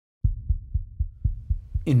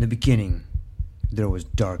In the beginning, there was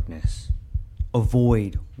darkness, a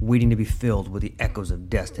void waiting to be filled with the echoes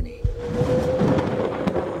of destiny.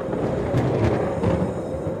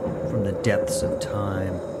 From the depths of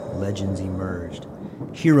time, legends emerged.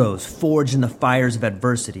 Heroes forged in the fires of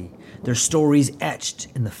adversity, their stories etched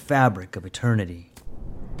in the fabric of eternity.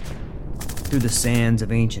 Through the sands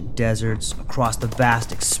of ancient deserts, across the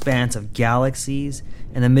vast expanse of galaxies,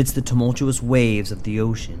 and amidst the tumultuous waves of the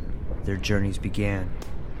ocean, their journeys began.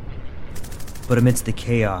 But amidst the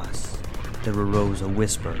chaos, there arose a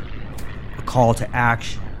whisper, a call to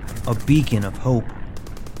action, a beacon of hope.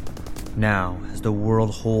 Now, as the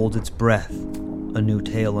world holds its breath, a new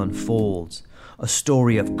tale unfolds, a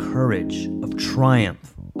story of courage, of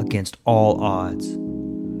triumph against all odds.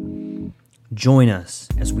 Join us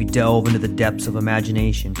as we delve into the depths of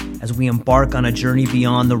imagination, as we embark on a journey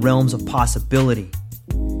beyond the realms of possibility.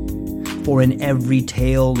 For in every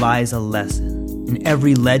tale lies a lesson, in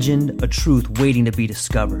every legend a truth waiting to be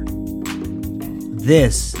discovered.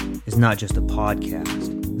 This is not just a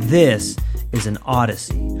podcast. This is an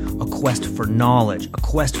odyssey, a quest for knowledge, a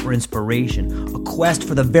quest for inspiration, a quest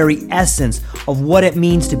for the very essence of what it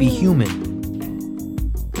means to be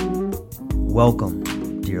human.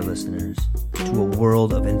 Welcome, dear listeners, to a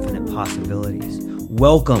world of infinite possibilities.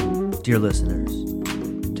 Welcome, dear listeners,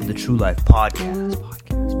 to the True Life Podcast.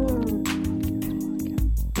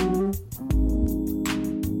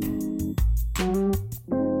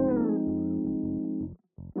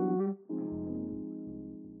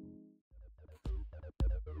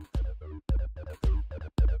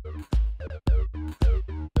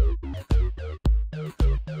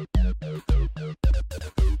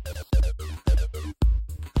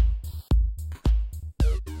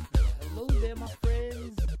 Hello there, my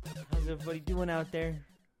friends. How's everybody doing out there?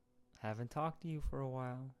 Haven't talked to you for a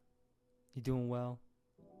while. You doing well?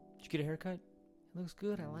 Did you get a haircut? It looks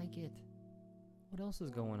good. I like it. What else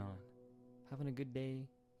is going on? Having a good day?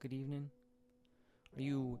 Good evening? Are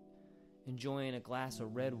you enjoying a glass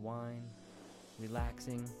of red wine?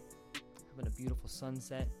 Relaxing? Having a beautiful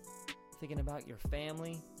sunset? Thinking about your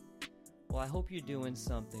family? Well, I hope you're doing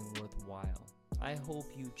something worthwhile. I hope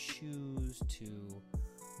you choose to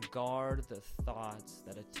guard the thoughts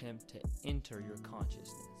that attempt to enter your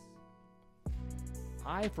consciousness.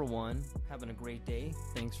 I, for one, having a great day.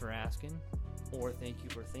 Thanks for asking, or thank you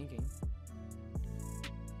for thinking.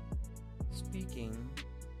 Speaking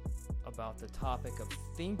about the topic of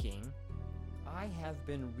thinking, I have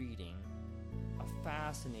been reading a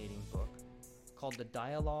fascinating book called The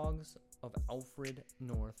Dialogues of Alfred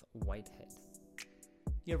North Whitehead.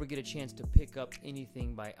 You ever get a chance to pick up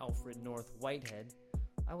anything by Alfred North Whitehead,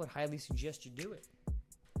 I would highly suggest you do it.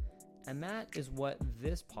 And that is what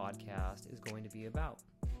this podcast is going to be about.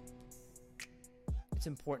 It's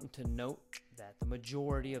important to note that the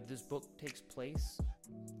majority of this book takes place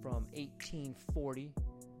from 1840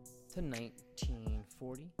 to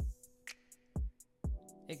 1940.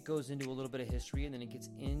 It goes into a little bit of history, and then it gets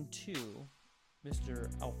into Mr.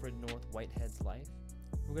 Alfred North Whitehead's life.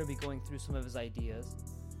 We're going to be going through some of his ideas,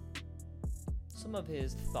 some of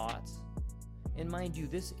his thoughts. And mind you,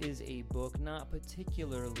 this is a book not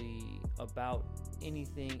particularly about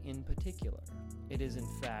anything in particular. It is in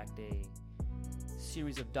fact a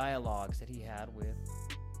series of dialogues that he had with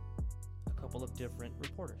a couple of different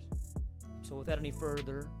reporters. So without any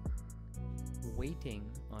further waiting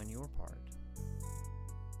on your part,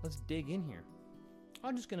 let's dig in here.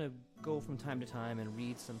 I'm just going to go from time to time and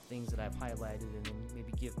read some things that I've highlighted and then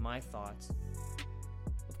maybe give my thoughts.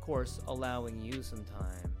 Of course, allowing you some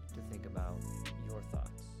time to think about your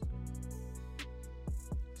thoughts.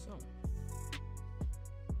 So,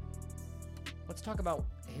 let's talk about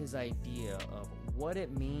his idea of what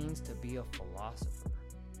it means to be a philosopher.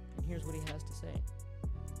 And here's what he has to say.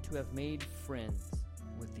 To have made friends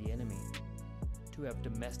with the enemy, to have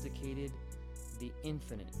domesticated the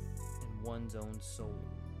infinite in one's own soul.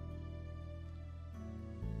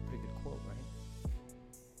 Pretty good quote, right?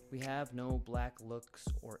 We have no black looks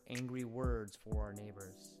or angry words for our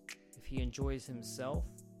neighbors, if he enjoys himself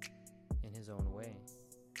in his own way.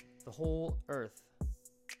 The whole earth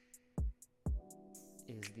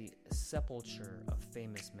is the sepulchre of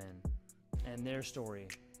famous men, and their story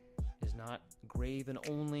is not graven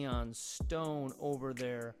only on stone over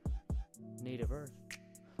their native earth,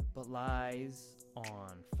 but lies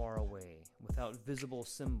on far away, without visible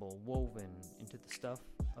symbol woven into the stuff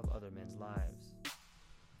of other men's lives.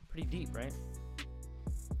 Pretty deep, right?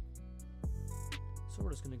 So we're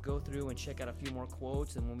just going to go through and check out a few more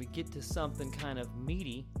quotes, and when we get to something kind of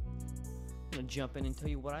meaty, I'm going to jump in and tell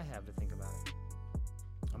you what I have to think about it.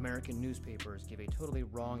 American newspapers give a totally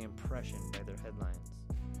wrong impression by their headlines.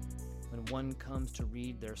 When one comes to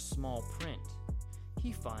read their small print,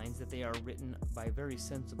 he finds that they are written by very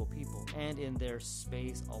sensible people, and in their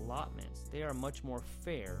space allotments, they are much more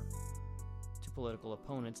fair to political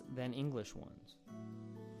opponents than English ones.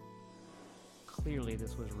 Clearly,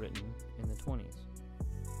 this was written in the 20s.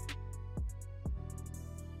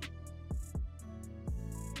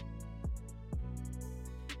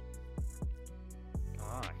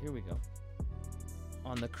 Here we go.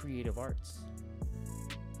 On the creative arts.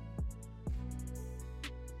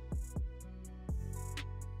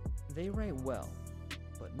 They write well,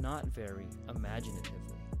 but not very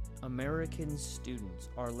imaginatively. American students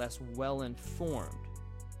are less well informed,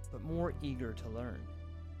 but more eager to learn.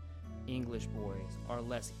 English boys are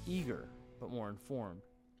less eager, but more informed.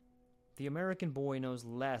 The American boy knows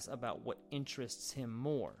less about what interests him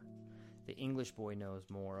more. The English boy knows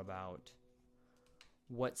more about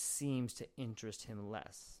what seems to interest him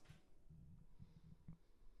less.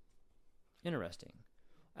 Interesting.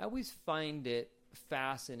 I always find it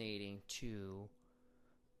fascinating to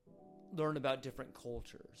learn about different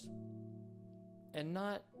cultures. And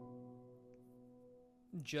not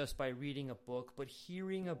just by reading a book, but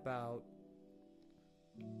hearing about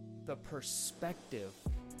the perspective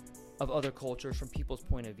of other cultures from people's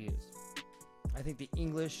point of views. I think the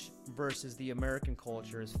English versus the American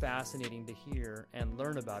culture is fascinating to hear and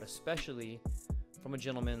learn about, especially from a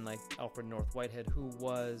gentleman like Alfred North Whitehead, who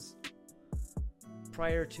was,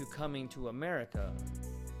 prior to coming to America,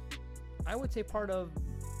 I would say part of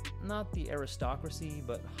not the aristocracy,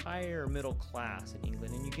 but higher middle class in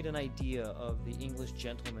England. And you get an idea of the English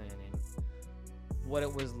gentleman and what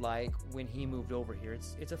it was like when he moved over here.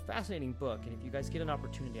 It's a fascinating book, and if you guys get an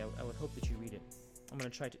opportunity, I would hope that you read it. I'm going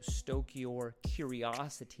to try to stoke your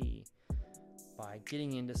curiosity by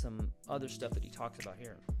getting into some other stuff that he talks about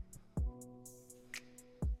here.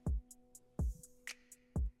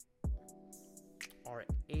 Are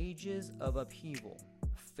ages of upheaval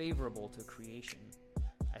favorable to creation?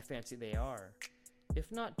 I fancy they are, if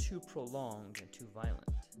not too prolonged and too violent.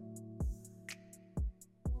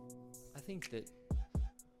 I think that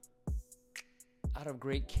out of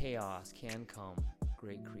great chaos can come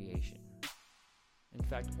great creation. In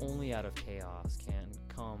fact, only out of chaos can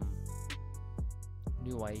come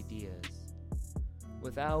new ideas.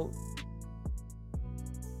 Without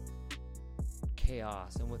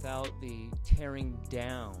chaos and without the tearing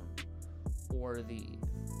down or the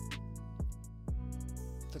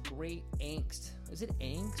great angst. Is it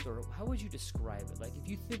angst, or how would you describe it? Like, if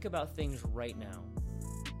you think about things right now,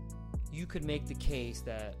 you could make the case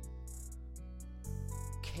that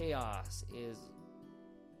chaos is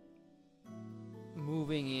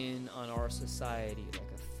moving in on our society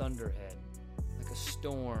like a thunderhead, like a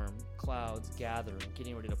storm, clouds gathering,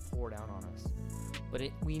 getting ready to pour down on us. But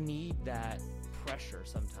we need that pressure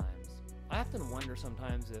sometimes. I often wonder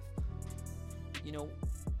sometimes if,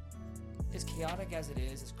 as chaotic as it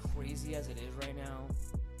is, as crazy as it is right now,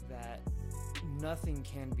 that nothing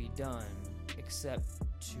can be done except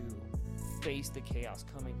to face the chaos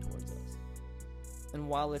coming towards us. And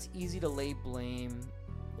while it's easy to lay blame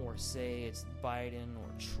or say it's Biden or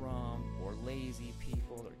Trump or lazy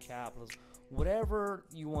people or capitalism, whatever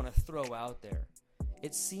you want to throw out there,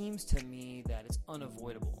 it seems to me that it's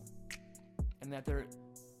unavoidable and that there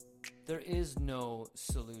is no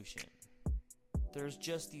solution. There's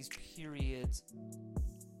just these periods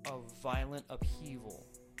of violent upheaval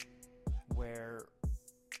where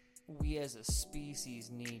we as a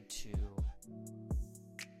species need to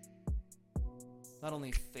not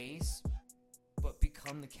only face but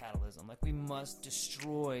become the catalysm. Like, we must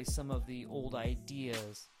destroy some of the old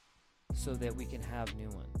ideas so that we can have new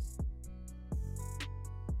ones.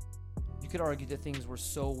 You could argue that things were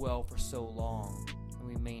so well for so long and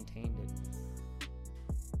we maintained it.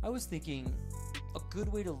 I was thinking a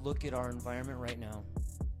good way to look at our environment right now.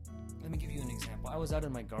 Let me give you an example. I was out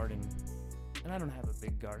in my garden, and I don't have a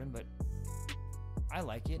big garden, but I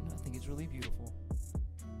like it and I think it's really beautiful.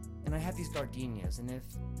 And I have these gardenias, and if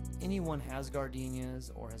anyone has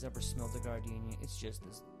gardenias or has ever smelled a gardenia, it's just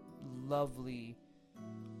this lovely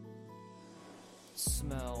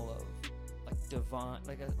smell of like divine,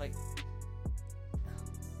 like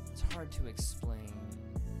it's hard to explain.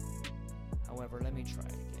 However, let me try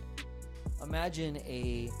it again. Imagine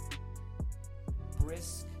a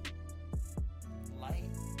brisk, light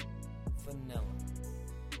vanilla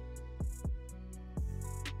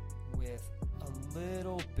with a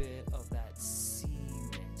little bit of that sea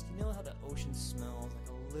mist. You know how the ocean smells, like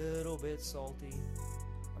a little bit salty?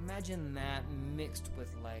 Imagine that mixed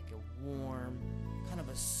with like a warm, kind of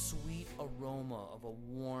a sweet aroma of a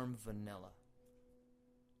warm vanilla.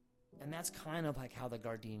 And that's kind of like how the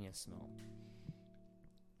gardenias smell.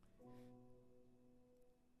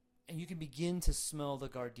 And you can begin to smell the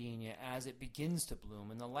gardenia as it begins to bloom.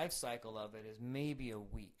 And the life cycle of it is maybe a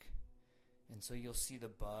week. And so you'll see the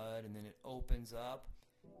bud, and then it opens up,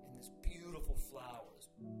 and this beautiful flowers,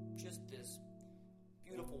 just this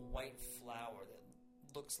beautiful white flower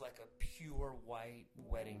that looks like a pure white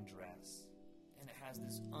wedding dress. And it has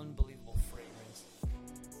this unbelievable fragrance.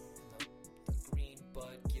 And the green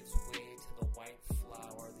bud gives way to the white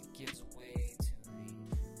flower that gives way to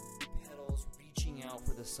the petals reaching out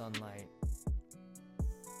for the sunlight.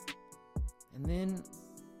 And then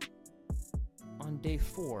on day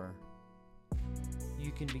 4,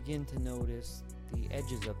 you can begin to notice the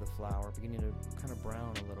edges of the flower beginning to kind of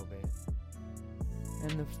brown a little bit.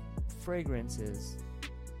 And the fragrance is,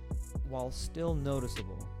 while still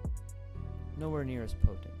noticeable, nowhere near as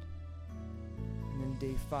potent. And then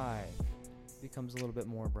day 5 becomes a little bit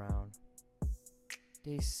more brown.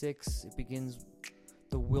 Day 6, it begins,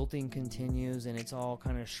 the wilting continues, and it's all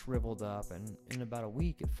kind of shriveled up, and in about a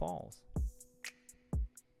week it falls.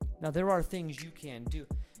 Now there are things you can do.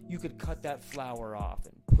 You could cut that flower off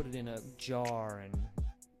and put it in a jar and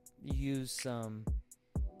use some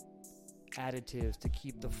additives to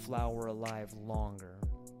keep the flower alive longer.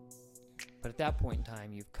 But at that point in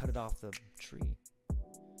time, you've cut it off the tree.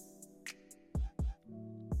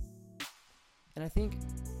 And I think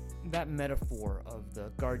that metaphor of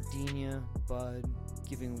the gardenia bud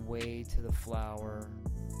giving way to the flower,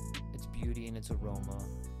 its beauty and its aroma,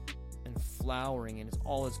 and flowering in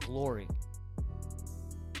all its glory,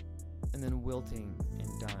 and then wilting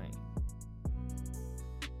and dying.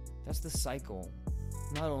 That's the cycle,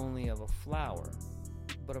 not only of a flower,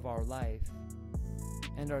 but of our life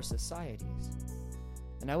and our societies.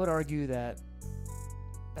 And I would argue that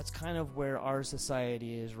that's kind of where our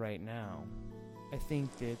society is right now. I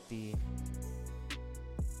think that the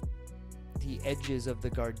edges of the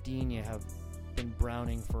gardenia have been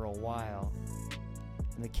browning for a while,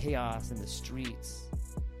 and the chaos in the streets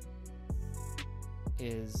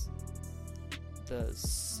is the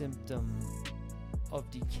symptom of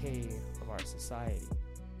decay of our society.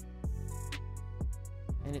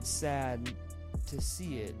 And it's sad to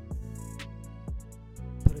see it,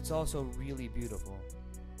 but it's also really beautiful.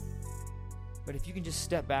 But if you can just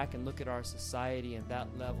step back and look at our society at that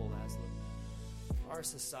level, our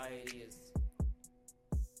society is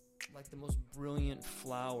like the most brilliant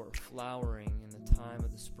flower flowering in the time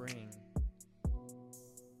of the spring,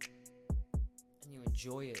 and you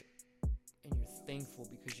enjoy it, and you're thankful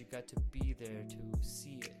because you got to be there to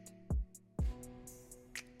see it.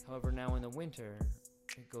 However, now in the winter,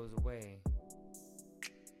 it goes away,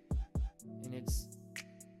 and it's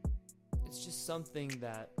just something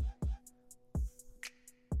that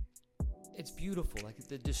it's beautiful. Like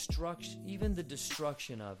the destruction, even the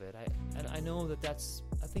destruction of it. I know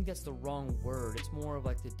I think that's the wrong word. It's more of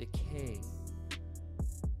like the decay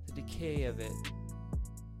of it.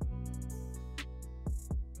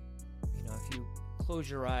 You know, if you close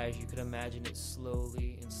your eyes, you could imagine it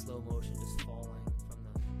slowly, in slow motion, just falling from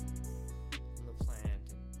the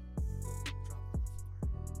plant and drop on the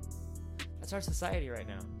floor. That's our society right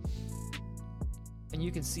now. And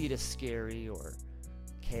you can see it as scary or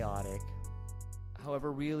chaotic.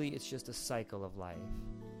 However, really, it's just a cycle of life.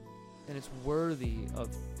 And it's worthy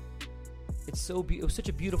of... It was such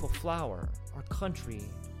a beautiful flower. Our country,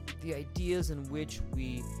 the ideas in which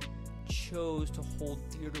we chose to hold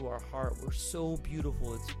dear to our heart were so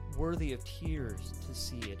beautiful. It's worthy of tears to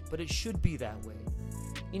see it. But it should be that way.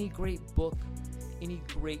 Any great book, any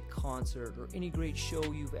great concert, or any great show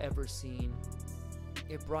you've ever seen,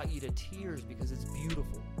 it brought you to tears because it's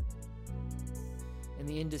beautiful. And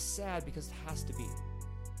the end is sad because it has to be.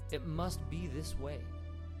 It must be this way.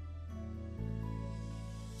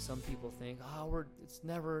 Some people think,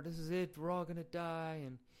 this is it, we're all gonna die,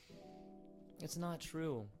 and it's not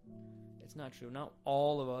true. It's not true. Not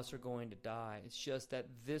all of us are going to die. It's just that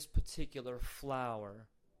this particular flower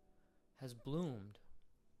has bloomed.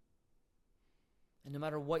 And no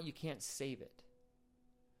matter what, you can't save it.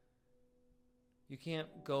 You can't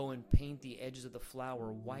go and paint the edges of the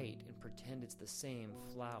flower white and pretend it's the same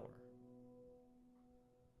flower.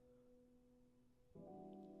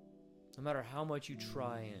 No matter how much you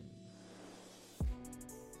try and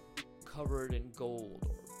cover it in gold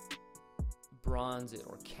or bronze it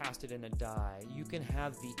or cast it in a dye, you can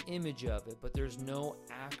have the image of it, but there's no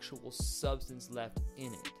actual substance left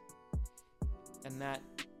in it. And that,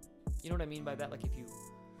 you know what I mean by that? Like if you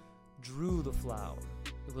drew the flower,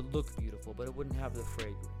 it would look beautiful, but it wouldn't have the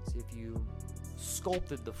fragrance. If you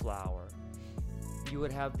sculpted the flower, You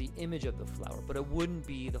would have the image of the flower, but it wouldn't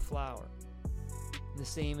be the flower. And the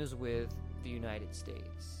same is with the United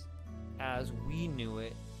States, as we knew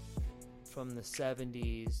it from the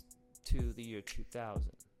 70s to the year 2000.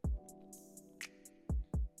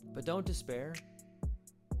 But don't despair.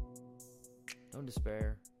 Don't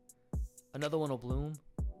despair. Another one will bloom.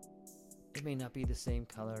 It may not be the same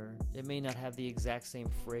color. It may not have the exact same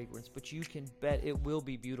fragrance, but you can bet it will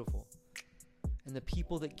be beautiful. And the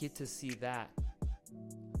people that get to see that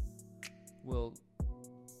will,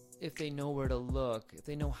 if they know where to look, if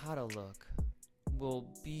they know how to look, will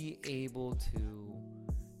be able to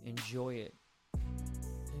enjoy it.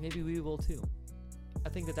 And maybe we will too. I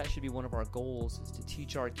think that should be one of our goals, is to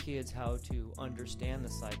teach our kids how to understand the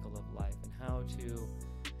cycle of life and how to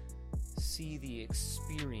see the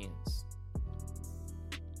experience.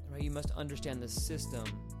 Right? You must understand the system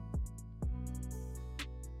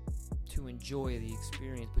to enjoy the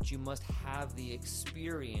experience, but you must have the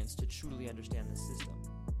experience to truly understand the system.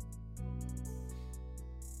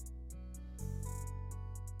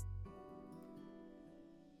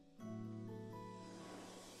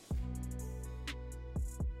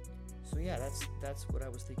 So yeah, that's what I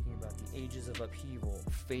was thinking about, the ages of upheaval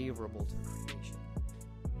favorable to creation.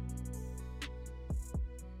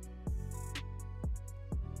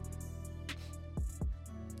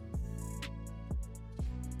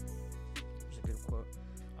 Here's a good quote.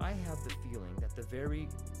 I have the feeling that the very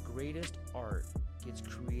greatest art gets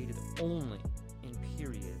created only in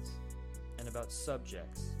periods and about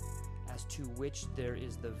subjects as to which there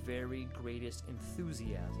is the very greatest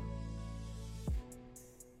enthusiasm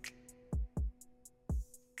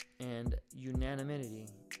and unanimity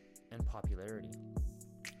and popularity.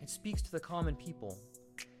 It speaks to the common people,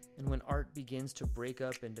 and when art begins to break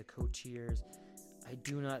up into coteries, I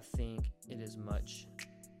do not think it is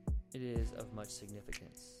of much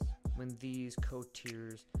significance. When these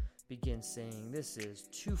coteries begin saying this is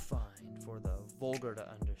too fine for the vulgar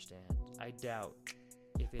to understand, I doubt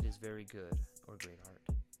if it is very good or great art.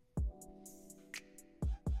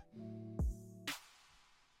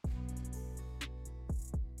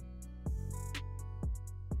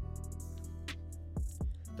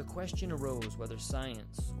 The question arose whether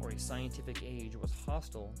science or a scientific age was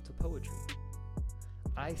hostile to poetry.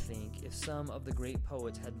 I think if some of the great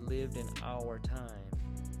poets had lived in our time,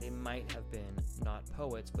 they might have been not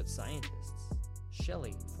poets but scientists.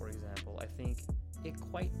 Shelley, for example, I think it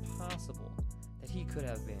quite possible that he could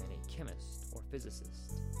have been a chemist or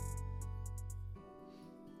physicist.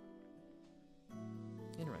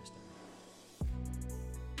 Interesting.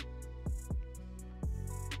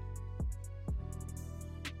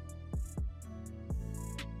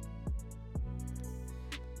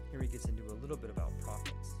 Here he gets into a little bit about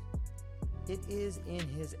prophets. It is in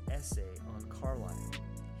his essay on Carlyle.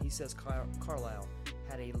 He says Carlyle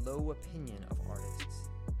had a low opinion of artists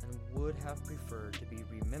and would have preferred to be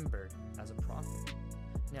remembered as a prophet.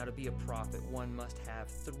 Now, to be a prophet, one must have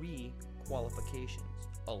 3 qualifications: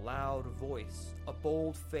 a loud voice, a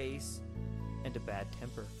bold face, and a bad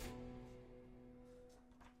temper.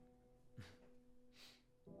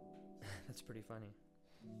 That's pretty funny.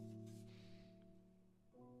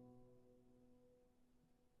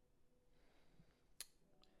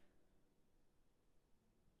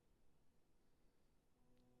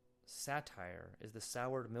 Satire is the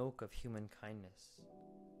soured milk of human kindness.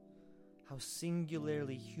 How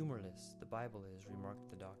singularly humorless the Bible is, remarked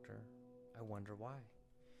the doctor. I wonder why.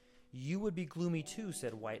 You would be gloomy too,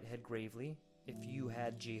 said Whitehead gravely, if you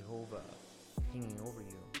had Jehovah hanging over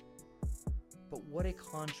you. But what a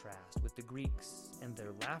contrast with the Greeks and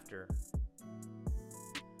their laughter.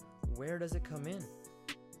 Where does it come in?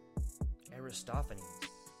 Aristophanes.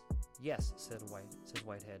 Yes, says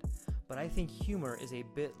Whitehead, but I think humor is a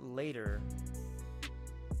bit later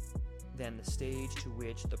than the stage to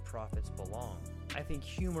which the prophets belong. I think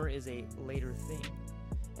humor is a later thing,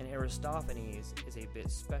 and Aristophanes is a bit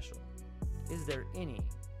special. Is there any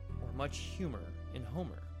or much humor in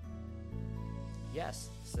Homer? Yes,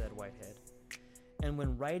 said Whitehead. And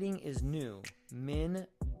when writing is new, men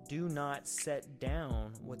do not set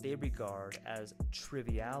down what they regard as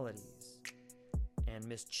trivialities and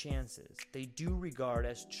mischances. They do regard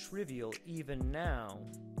as trivial even now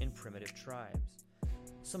in primitive tribes.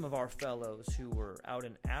 Some of our fellows who were out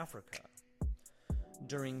in Africa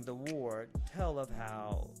during the war tell of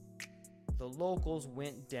how the locals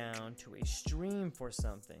went down to a stream for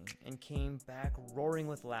something and came back roaring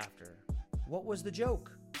with laughter. What was the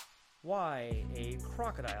joke? Why, a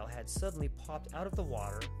crocodile had suddenly popped out of the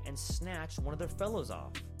water and snatched one of their fellows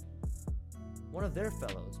off. One of their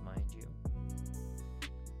fellows, mind you.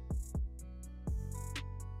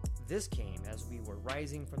 This came as we were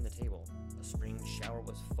rising from the table. A spring shower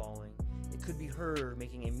was falling. It could be heard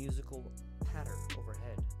making a musical patter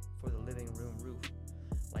overhead for the living room roof,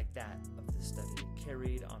 like that of the study,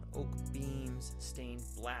 carried on oak beams stained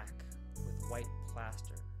black with white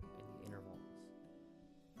plaster in the intervals.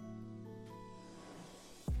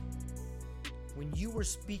 When you were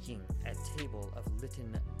speaking at table of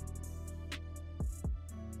Lytton...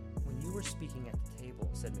 When you were speaking at the table,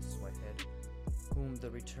 said Mrs. Whitehead, whom the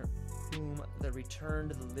return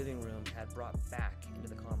to the living room had brought back into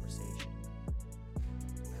the conversation,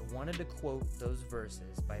 I wanted to quote those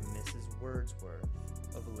verses by Mrs. Wordsworth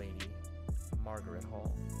of Lady Margaret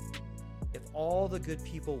Hall. If all the good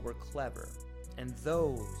people were clever, and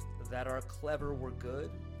those that are clever were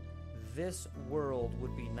good, this world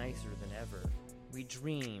would be nicer than ever. We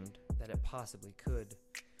dreamed that it possibly could.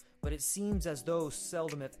 But it seems as though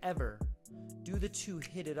seldom if ever do the two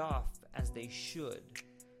hit it off as they should.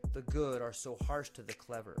 The good are so harsh to the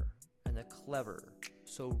clever, and the clever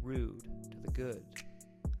so rude to the good.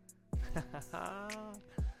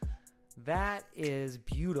 That is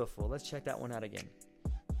beautiful. Let's check that one out again.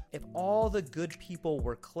 If all the good people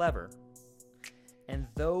were clever, and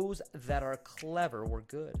those that are clever were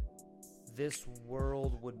good, this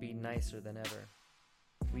world would be nicer than ever.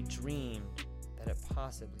 We dreamed that it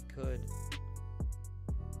possibly could.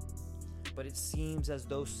 But it seems as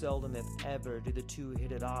though seldom if ever do the two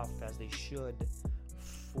hit it off as they should,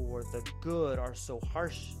 for the good are so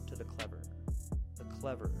harsh to the clever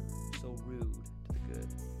so rude to the good.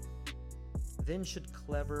 Then should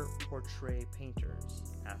clever portray painters,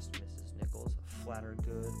 asked Mrs. Nichols, flatter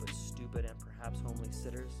good but stupid and perhaps homely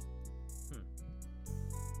sitters?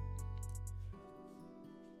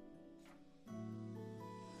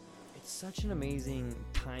 It's such an amazing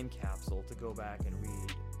time capsule to go back and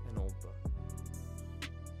read an old book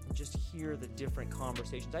and just hear the different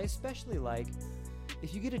conversations. I especially like,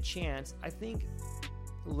 if you get a chance, I think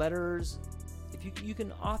letters, if you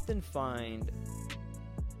can often find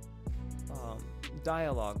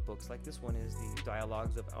dialogue books, like this one is the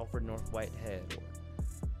Dialogues of Alfred North Whitehead, or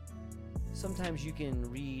sometimes you can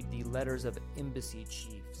read the letters of embassy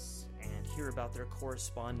chiefs and hear about their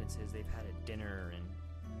correspondences they've had at dinner, and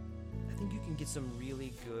I think you can get some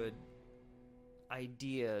really good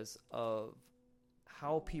ideas of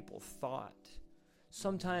how people thought,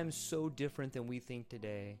 sometimes so different than we think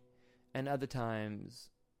today, and other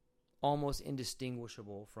times almost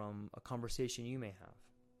indistinguishable from a conversation you may have.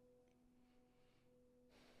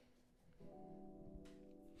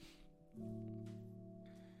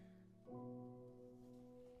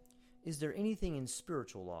 Is there anything in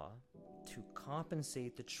spiritual law to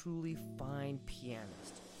compensate the truly fine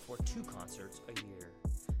pianist for 2 concerts a year,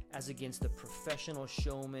 as against the professional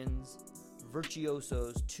showman's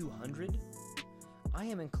virtuoso's 200? I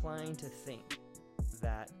am inclined to think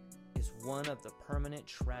that is one of the permanent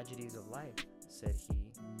tragedies of life, said he,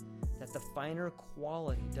 that the finer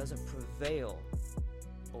quality doesn't prevail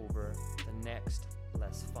over the next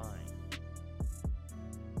less fine.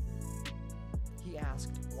 He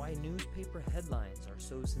asked why newspaper headlines are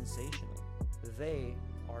so sensational. They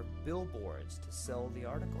are billboards to sell the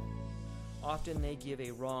article. Often they give a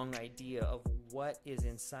wrong idea of what is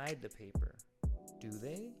inside the paper. Do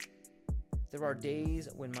they? There are days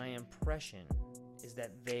when my impression is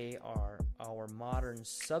that they are our modern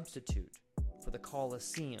substitute for the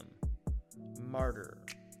Colosseum, martyr,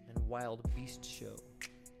 and wild beast show.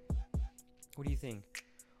 What do you think?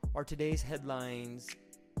 Are today's headlines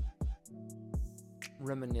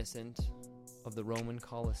reminiscent of the Roman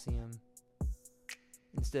Colosseum?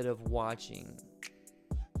 Instead of watching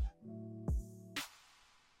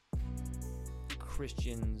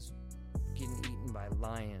Christians getting eaten by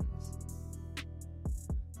lions,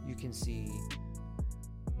 you can see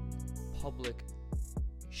public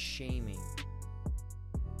shaming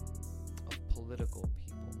of political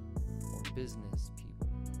people or business people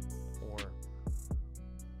or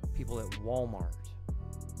people at Walmart,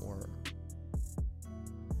 or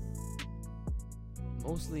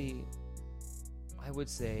mostly, I would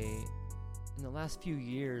say, in the last few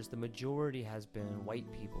years, the majority has been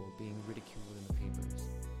white people being ridiculed in the papers.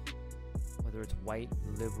 Whether it's white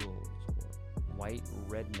liberals or white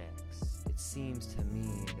rednecks, it seems to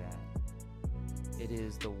me that it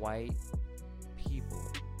is the white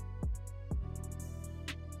people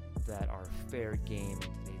that are fair game in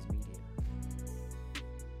today's media.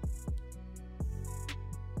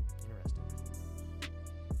 Interesting.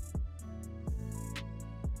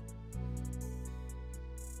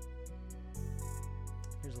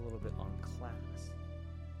 Here's a little bit on class.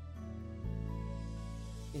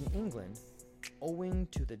 In England, owing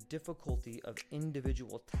to the difficulty of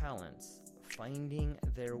individual talents finding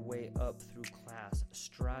their way up through class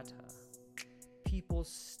strata, people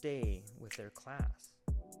stay with their class,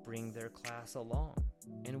 bring their class along,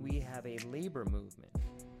 and we have a labor movement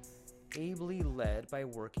ably led by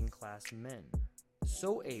working class men,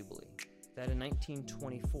 so ably that in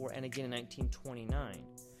 1924 and again in 1929,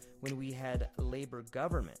 when we had labor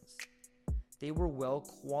governments, they were well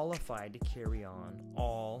qualified to carry on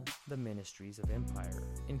all the ministries of empire,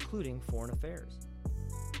 including foreign affairs.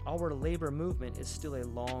 Our labor movement is still a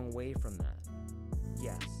long way from that.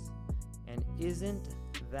 Yes, and isn't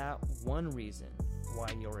that one reason why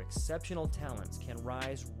your exceptional talents can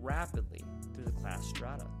rise rapidly through the class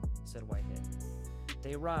strata, said Whitehead.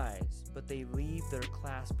 They rise, but they leave their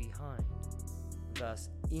class behind. Thus,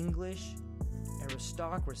 English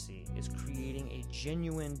aristocracy is creating a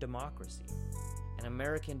genuine democracy, and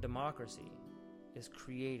American democracy is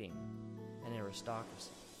creating an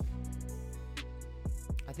aristocracy.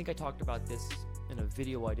 I think I talked about this in a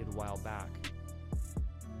video I did a while back.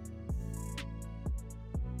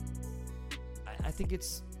 I think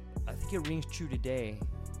it rings true today.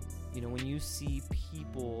 You know, when you see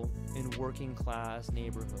people in working class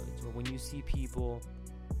neighborhoods, or when you see people,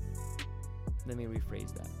 let me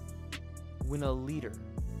rephrase that. When a leader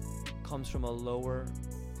comes from a lower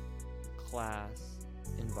class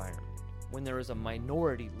environment, when there is a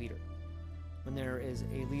minority leader, when there is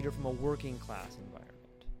a leader from a working class environment,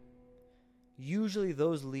 usually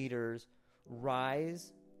those leaders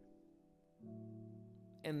rise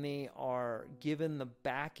and they are given the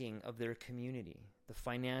backing of their community, the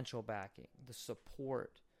financial backing, the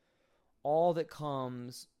support, all that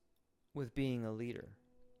comes with being a leader.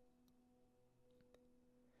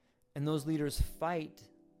 And those leaders fight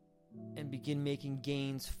and begin making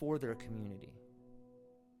gains for their community.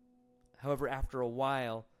 However, after a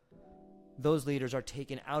while, those leaders are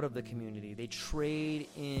taken out of the community. They trade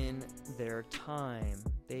in their time.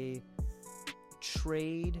 They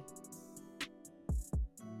trade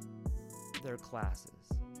their classes.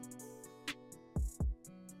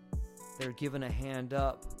 They're given a hand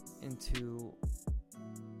up into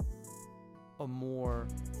a more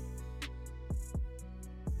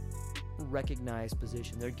recognized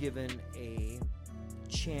position. They're given a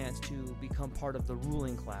chance to become part of the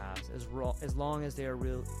ruling class as long as they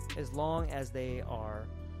are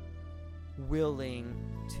willing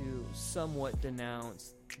to somewhat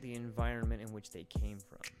denounce the environment in which they came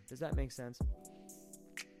from. Does that make sense?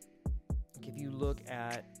 Like if you look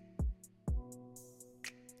at,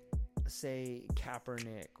 say,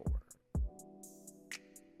 Kaepernick or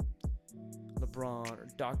LeBron or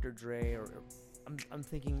Dr. Dre, or I'm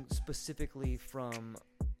thinking specifically from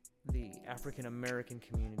the African American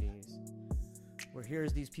communities, where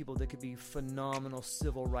here's these people that could be phenomenal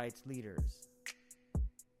civil rights leaders.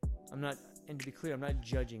 And to be clear, I'm not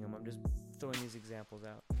judging them, I'm just throwing these examples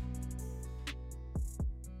out.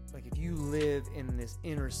 Like if you live in this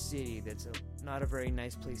inner city that's not a very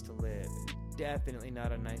nice place to live, definitely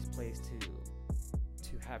not a nice place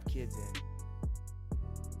to have kids in,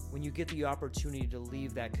 when you get the opportunity to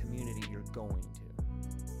leave that community, you're going to.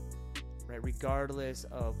 Right? Regardless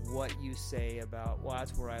of what you say about, well,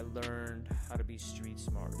 that's where I learned how to be street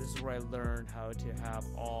smart. This is where I learned how to have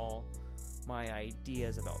all my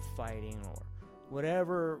ideas about fighting, or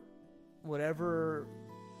whatever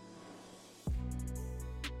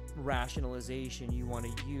rationalization you want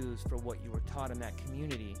to use for what you were taught in that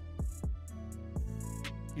community.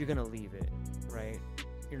 You're going to leave it, right?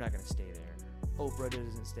 You're not going to stay there. Oprah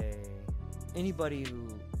doesn't stay.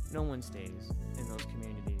 No one stays in those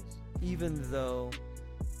communities, even though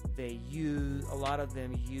a lot of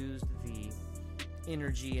them used the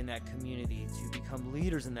energy in that community to become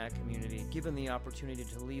leaders in that community. Given the opportunity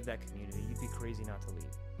to leave that community, you'd be crazy not to leave.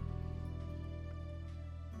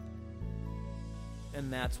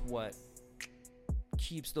 And that's what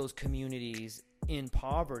keeps those communities in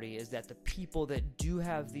poverty, is that the people that do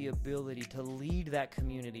have the ability to lead that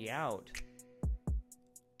community out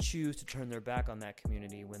choose to turn their back on that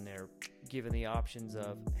community when they're given the options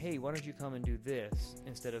of, hey, why don't you come and do this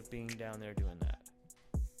instead of being down there doing that.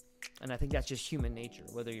 And I think that's just human nature,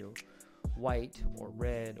 whether you're white or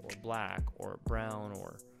red or black or brown,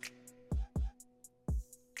 or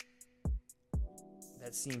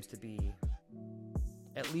that seems to be,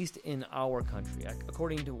 at least in our country.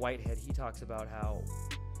 According to Whitehead, he talks about how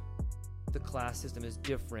the class system is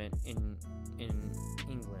different in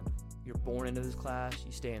England. You're born into this class,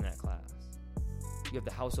 you stay in that class. You have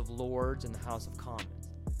the House of Lords and the House of Commons.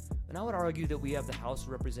 And I would argue that we have the House of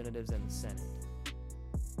Representatives and the Senate.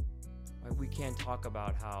 Right? We can talk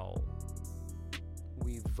about how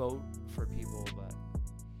we vote for people, but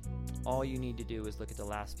all you need to do is look at the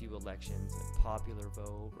last few elections and popular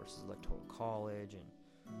vote versus electoral college and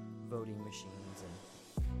voting machines,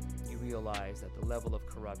 and you realize that the level of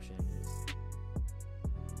corruption is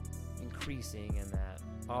increasing and that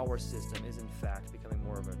our system is in fact becoming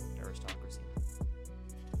more of an aristocracy.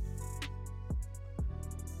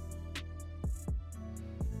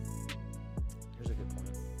 Here's a good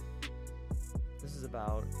point. This is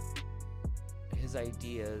about his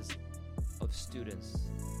ideas of students,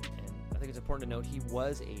 and I think it's important to note he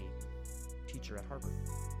was a teacher at Harvard.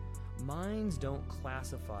 Minds don't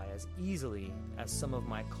classify as easily as some of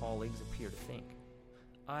my colleagues appear to think.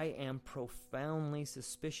 I am profoundly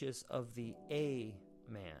suspicious of the A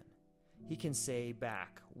man. He can say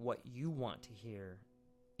back what you want to hear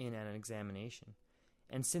in an examination.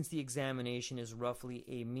 And since the examination is roughly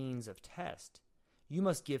a means of test, you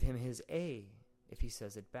must give him his A if he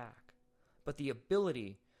says it back. But the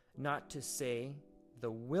ability not to say,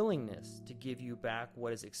 the willingness to give you back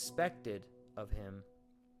what is expected of him,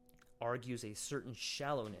 argues a certain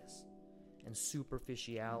shallowness and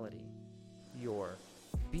superficiality. Your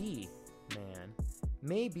B man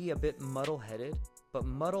may be a bit muddle-headed, but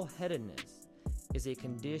muddle-headedness is a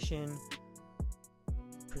condition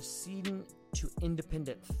preceding to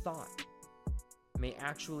independent thought, may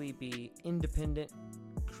actually be independent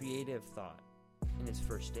creative thought in its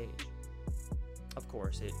first stage. Of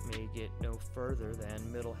course, it may get no further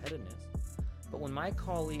than middle-headedness, but when my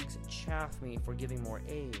colleagues chaff me for giving more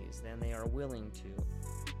A's than they are willing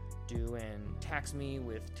to do and tax me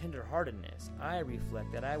with tender-heartedness, I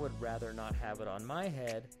reflect that I would rather not have it on my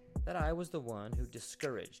head that I was the one who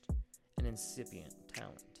discouraged an incipient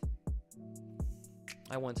talent.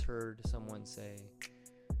 I once heard someone say,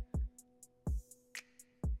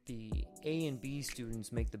 the A and B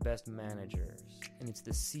students make the best managers, and it's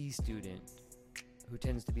the C student who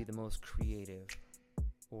tends to be the most creative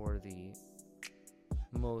or the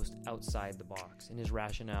most outside the box. And his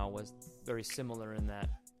rationale was very similar in that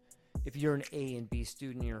if you're an A and B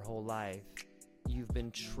student your whole life, you've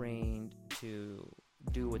been trained to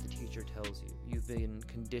do what the teacher tells you. You've been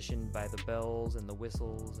conditioned by the bells and the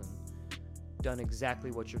whistles and done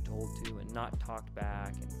exactly what you're told to and not talked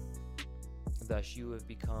back, and thus you have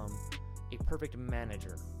become a perfect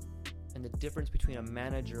manager. And the difference between a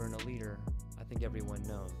manager and a leader, I think everyone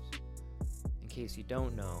knows. In case you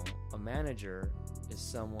don't know, a manager is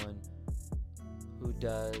someone who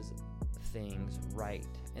does things right,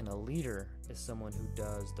 and a leader is someone who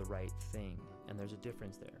does the right thing, and there's a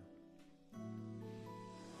difference there.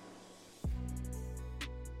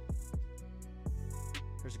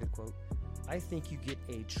 Here's a good quote. I think you get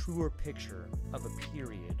a truer picture of a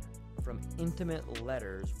period from intimate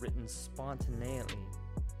letters written spontaneously.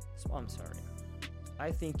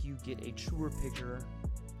 I think you get a truer picture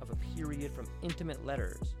of a period from intimate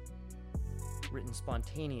letters written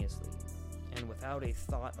spontaneously and without a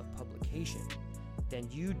thought of publication than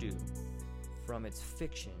you do from its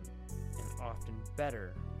fiction, and often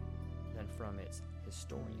better than from its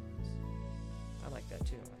historians. I like that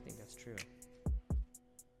too. I think that's true.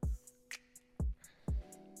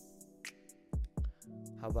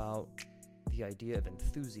 How about the idea of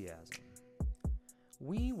enthusiasm?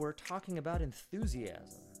 We were talking about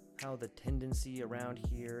enthusiasm, how the tendency around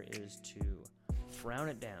here is to frown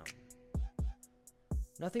it down.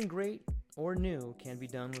 Nothing great or new can be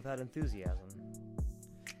done without enthusiasm.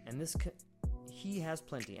 And he has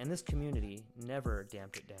plenty, and this community never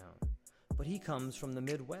damped it down. But he comes from the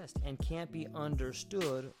Midwest and can't be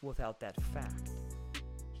understood without that fact.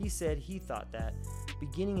 He said he thought that,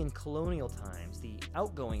 beginning in colonial times, the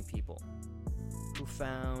outgoing people who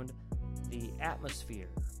found the atmosphere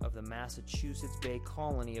of the Massachusetts Bay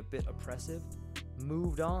Colony a bit oppressive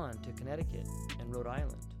moved on to Connecticut and Rhode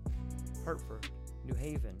Island, Hartford, New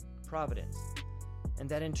Haven, Providence, and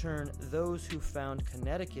that in turn those who found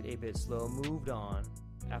Connecticut a bit slow moved on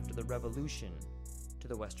after the Revolution to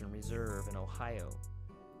the Western Reserve in Ohio,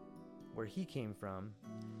 where he came from,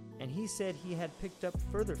 and he said he had picked up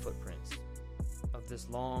further footprints of this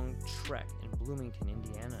long trek in Bloomington,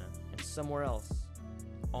 Indiana, and somewhere else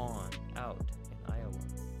on out in Iowa.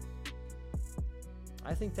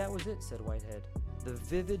 I think that was it, said Whitehead. The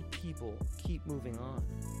vivid people keep moving on,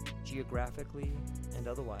 geographically and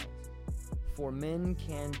otherwise, for men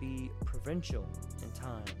can be provincial in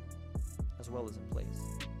time as well as in place.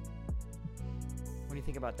 What do you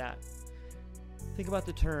think about that? Think about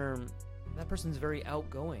the term, that person's very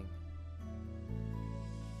outgoing.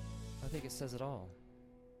 I think it says it all.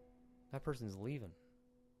 That person's leaving.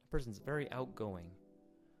 That person's very outgoing.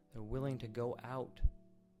 They're willing to go out.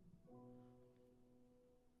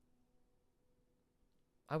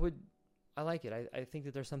 I like it. I think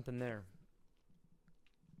that there's something there.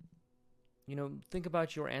 Think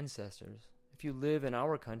about your ancestors. If you live in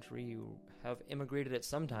our country, you have immigrated at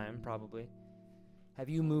some time, probably. Have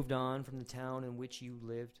you moved on from the town in which you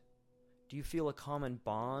lived? Do you feel a common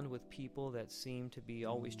bond with people that seem to be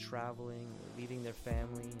always traveling or leaving their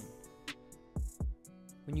family?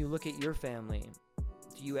 When you look at your family,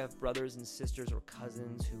 do you have brothers and sisters or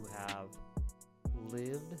cousins who have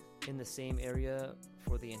lived in the same area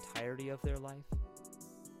for the entirety of their life?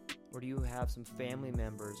 Or do you have some family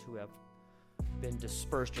members who have been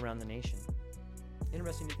dispersed around the nation?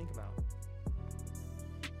 Interesting to think about.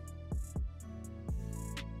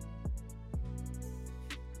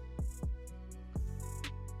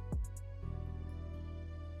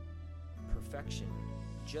 Perfection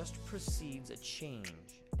just precedes a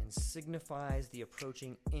change and signifies the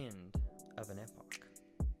approaching end of an epoch.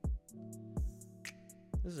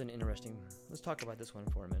 This is an interesting... Let's talk about this one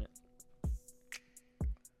for a minute.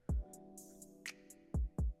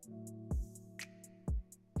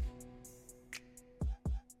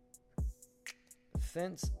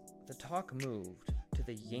 Thence, the talk moved to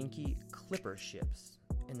the Yankee clipper ships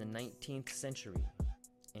in the 19th century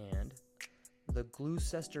and the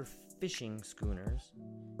Gloucester fishing schooners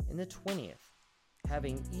in the 20th,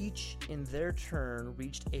 having each in their turn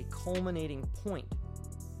reached a culminating point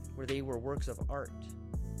where they were works of art,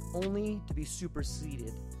 only to be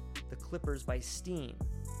superseded, the clippers by steam,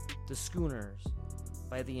 the schooners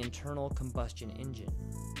by the internal combustion engine.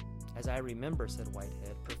 As I remember, said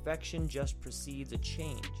Whitehead, perfection just precedes a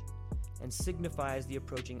change and signifies the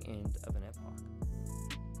approaching end of an epoch.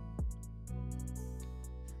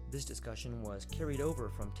 This discussion was carried over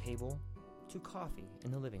from table to coffee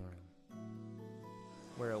in the living room,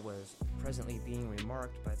 where it was presently being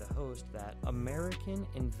remarked by the host that American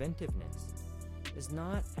inventiveness is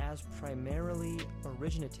not as primarily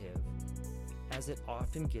originative as it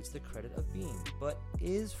often gets the credit of being, but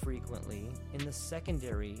is frequently in the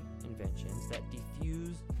secondary inventions that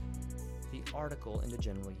diffuse the article into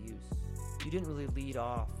general use. You didn't really lead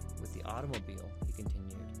off with the automobile, he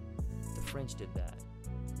continued. The French did that.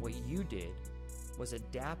 What you did was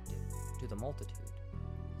adapt it to the multitude.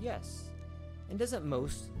 Yes, and doesn't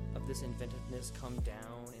most of this inventiveness come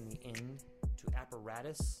down in the end to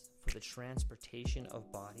apparatus for the transportation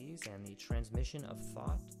of bodies and the transmission of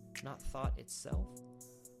thought, not thought itself?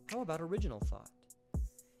 How about original thought?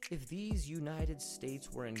 If these United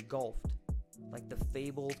States were engulfed like the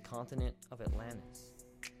fabled continent of Atlantis,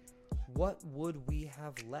 what would we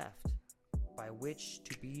have left by which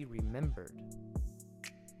to be remembered?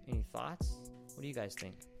 Any thoughts? What do you guys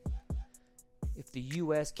think? If the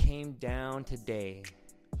U.S. came down today,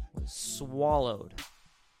 was swallowed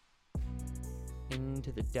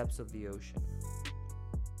into the depths of the ocean,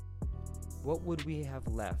 what would we have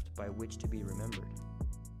left by which to be remembered?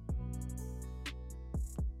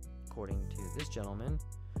 According to this gentleman,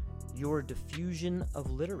 your diffusion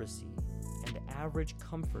of literacy and average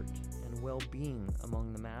comfort and well-being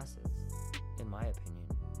among the masses, in my opinion,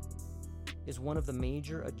 is one of the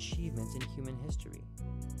major achievements in human history.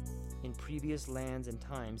 In previous lands and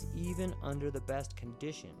times, even under the best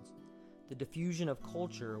conditions, the diffusion of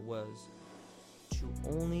culture was to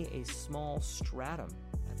only a small stratum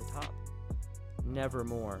at the top, never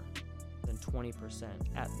more than 20%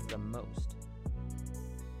 at the most.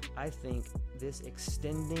 I think this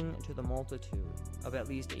extending to the multitude of at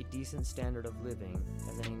least a decent standard of living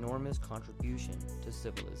has an enormous contribution to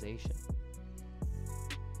civilization.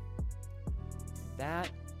 That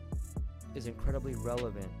is incredibly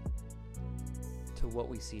relevant to what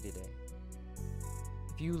we see today.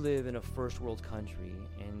 If you live in a first world country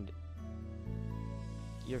and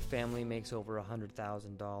your family makes over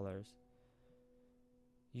 $100,000,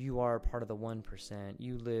 you are part of the 1%.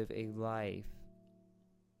 You live a life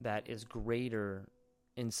that is greater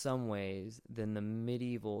in some ways than the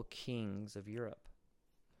medieval kings of Europe.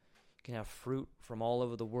 You can have fruit from all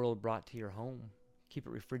over the world brought to your home. Keep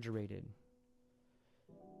it refrigerated.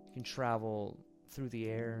 You can travel through the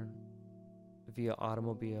air via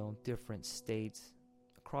automobile, different states,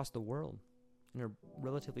 across the world in a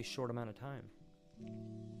relatively short amount of time.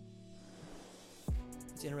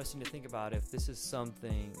 It's interesting to think about if this is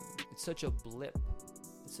something, it's such a blip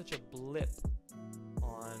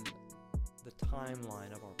on the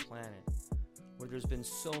timeline of our planet, where there's been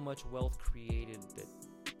so much wealth created that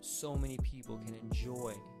so many people can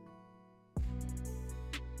enjoy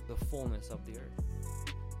the fullness of the earth.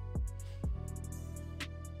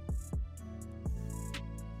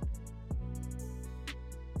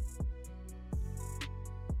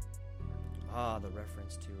 The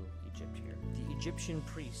reference to Egypt here. The Egyptian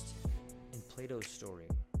priest in Plato's story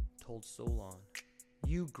told Solon,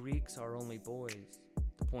 "You Greeks are only boys."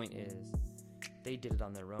 The point is, they did it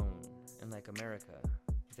on their own, and like America,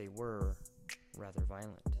 they were rather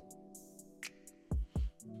violent.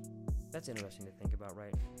 That's interesting to think about,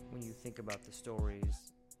 right? When you think about the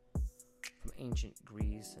stories from ancient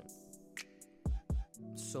Greece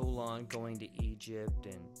and Solon going to Egypt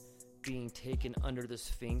and being taken under the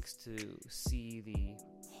Sphinx to see the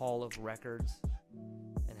Hall of Records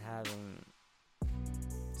and having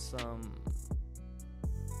some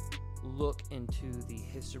look into the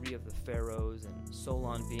history of the pharaohs, and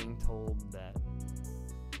Solon being told that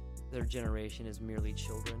their generation is merely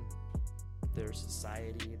children, their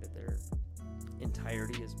society, that their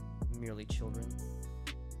entirety is merely children.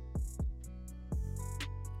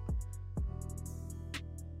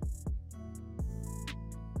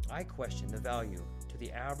 I question the value to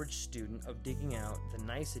the average student of digging out the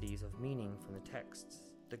niceties of meaning from the texts.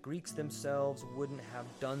 The Greeks themselves wouldn't have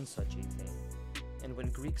done such a thing. And when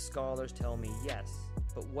Greek scholars tell me yes,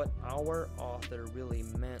 but what our author really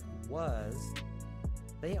meant was,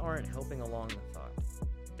 they aren't helping along the thought.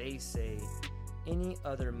 They say any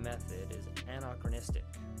other method is anachronistic.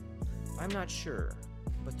 I'm not sure,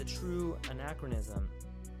 but the true anachronism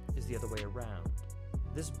is the other way around.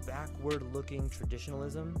 This backward-looking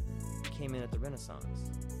traditionalism came in at the Renaissance.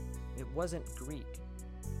 It wasn't Greek.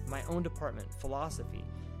 My own department, philosophy,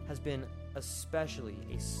 has been especially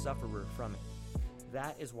a sufferer from it.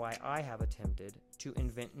 That is why I have attempted to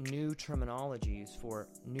invent new terminologies for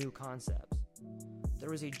new concepts.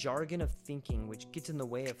 There is a jargon of thinking which gets in the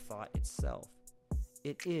way of thought itself.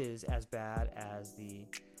 It is as bad as the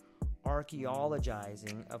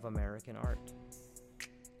archaeologizing of American art.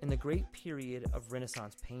 In the great period of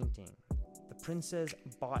Renaissance painting, the princes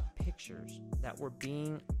bought pictures that were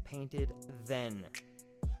being painted then,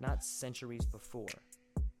 not centuries before.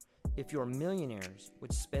 If your millionaires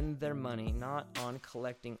would spend their money not on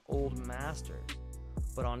collecting old masters,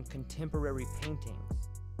 but on contemporary paintings,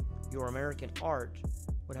 your American art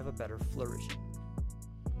would have a better flourishing.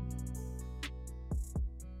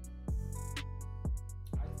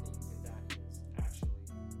 I think that is actually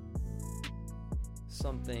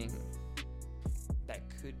something that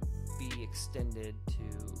could be extended to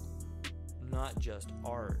not just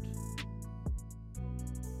art,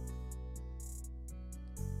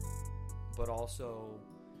 but also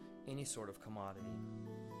any sort of commodity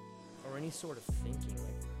or any sort of thinking.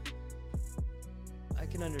 Like, I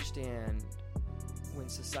can understand when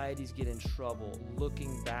societies get in trouble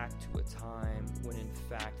looking back to a time when in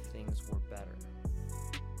fact things were better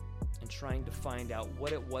and trying to find out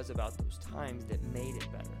what it was about those times that made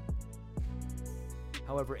it better.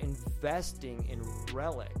 However, investing in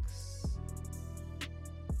relics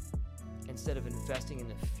instead of investing in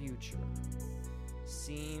the future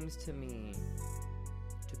seems to me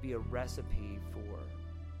to be a recipe for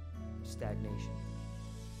stagnation.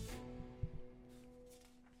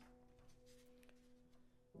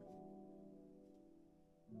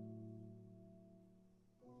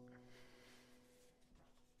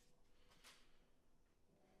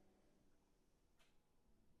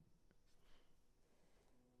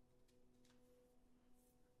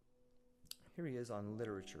 Here he is on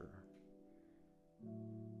literature.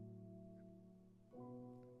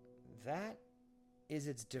 That is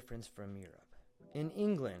its difference from Europe. In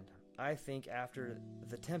England, I think after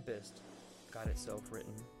The Tempest got itself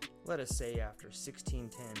written, let us say after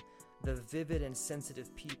 1610, the vivid and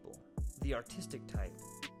sensitive people, the artistic type,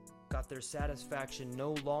 got their satisfaction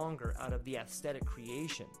no longer out of the aesthetic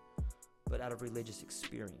creation, but out of religious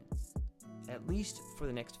experience. At least for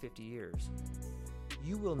the next 50 years,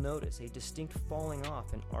 you will notice a distinct falling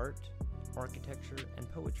off in art, architecture,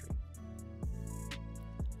 and poetry.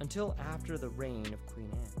 Until after the reign of Queen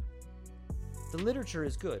Anne. The literature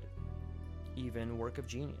is good, even work of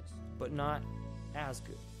genius, but not as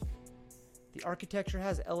good. The architecture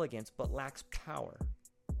has elegance but lacks power.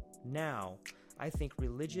 Now, I think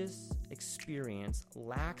religious experience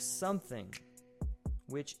lacks something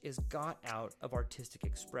which is got out of artistic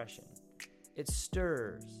expression. It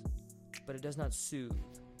stirs, but it does not soothe.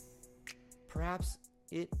 Perhaps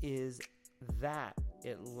it is that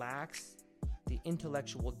it lacks the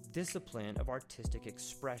intellectual discipline of artistic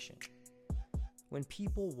expression. When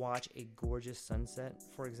people watch a gorgeous sunset,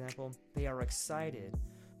 for example, they are excited,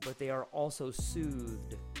 but they are also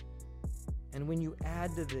soothed. And when you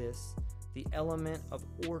add to this the element of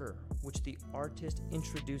order, which the artist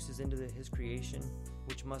introduces into his creation,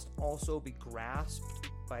 which must also be grasped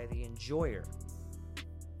by the enjoyer,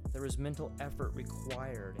 there is mental effort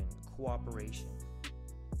required and cooperation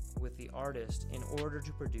with the artist in order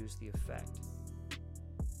to produce the effect.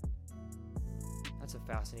 that's a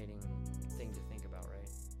fascinating thing to think about, right?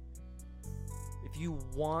 If you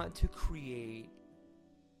want to create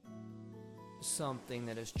something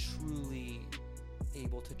that is truly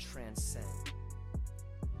able to transcend,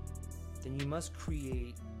 then you must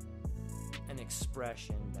create an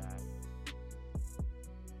expression that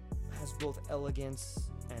has both elegance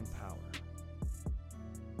and power.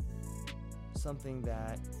 Something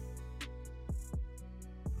that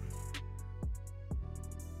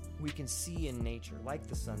we can see in nature, like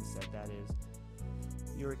the sunset, that is.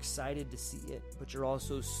 You're excited to see it, but you're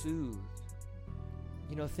also soothed.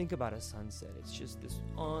 You know, think about a sunset. It's just this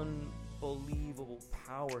unbelievable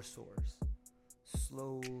power source,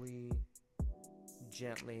 slowly,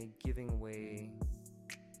 gently giving way,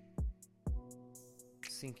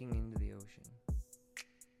 sinking into the ocean.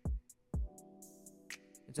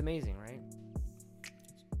 It's amazing, right?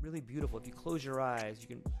 It's really beautiful. If you close your eyes, you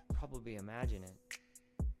can probably imagine it.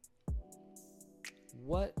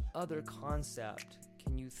 What other concept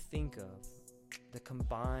can you think of that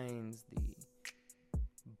combines the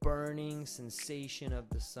burning sensation of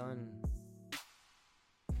the sun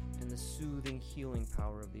and the soothing, healing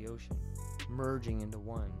power of the ocean, merging into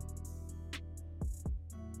one?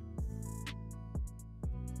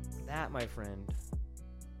 That, my friend,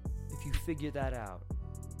 if you figure that out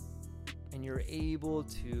and you're able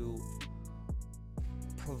to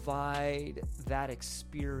provide that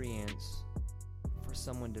experience for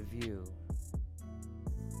someone to view,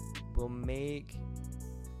 will make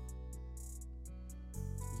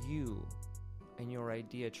you and your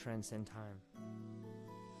idea transcend time.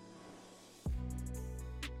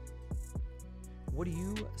 What do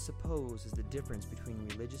you suppose is the difference between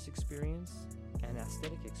religious experience and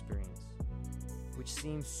aesthetic experience, which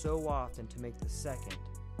seems so often to make the second,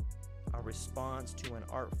 a response to an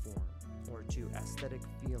art form or to aesthetic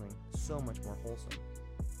feeling, so much more wholesome?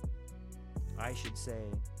 I should say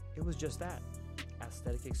it was just that.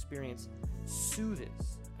 Aesthetic experience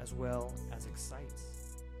soothes as well as excites.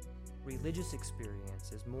 Religious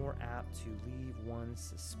experience is more apt to leave one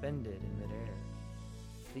suspended in midair,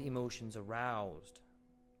 the emotions aroused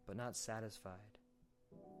but not satisfied.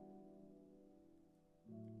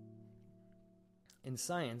 In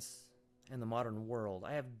science and the modern world,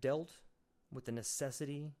 I have dealt with the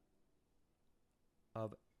necessity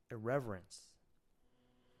of irreverence.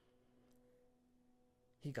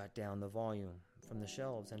 He got down the volume from the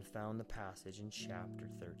shelves and found the passage in chapter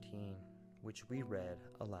 13, which we read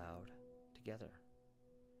aloud together.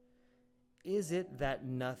 Is it that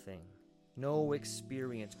nothing, no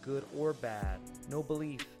experience, good or bad, no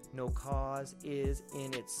belief, no cause, is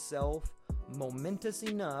in itself momentous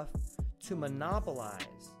enough to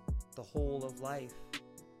monopolize the whole of life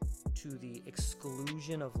to the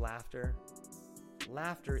exclusion of laughter?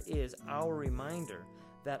 Laughter is our reminder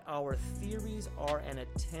that our theories are an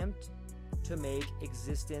attempt to make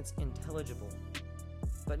existence intelligible,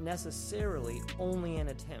 but necessarily only an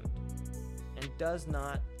attempt, and does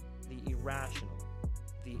not the irrational,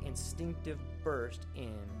 the instinctive burst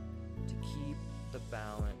in to keep the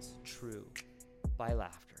balance true by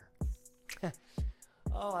laughter.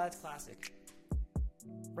 Oh, that's classic.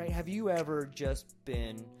 Right? Have you ever just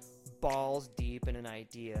been balls deep in an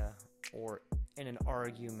idea or in an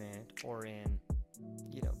argument or in,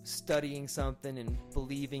 studying something and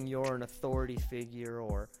believing you're an authority figure?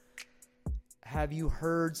 Or have you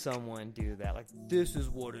heard someone do that? Like, this is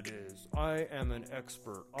what it is. I am an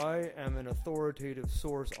expert. I am an authoritative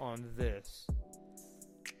source on this.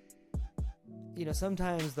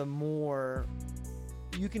 Sometimes the more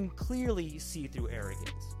you can clearly see through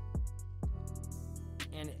arrogance.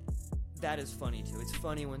 And that is funny too. It's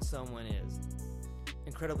funny when someone is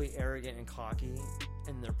incredibly arrogant and cocky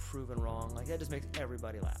and they're proven wrong. Like, that just makes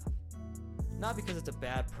everybody laugh. Not because it's a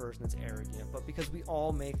bad person that's arrogant, but because we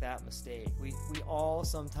all make that mistake. We all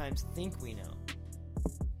sometimes think we know.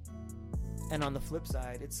 And on the flip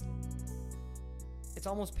side, it's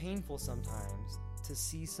almost painful sometimes to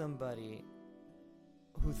see somebody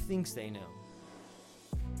who thinks they know,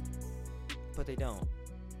 but they don't.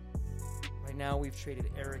 Right now, we've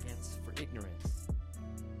traded arrogance for ignorance.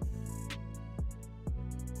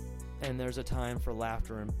 And there's a time for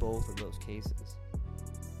laughter in both of those cases.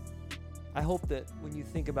 I hope that when you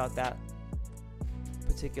think about that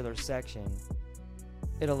particular section,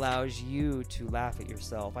 it allows you to laugh at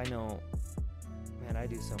yourself. I know, man, I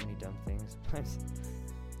do so many dumb things.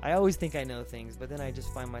 I always think I know things, but then I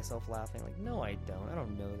just find myself laughing like, no, I don't. I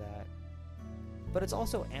don't know that. But it's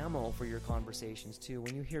also ammo for your conversations too.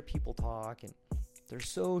 When you hear people talk and they're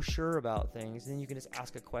so sure about things, then you can just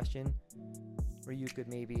ask a question where you could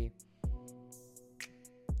maybe...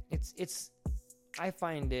 I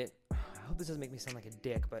find it hope this doesn't make me sound like a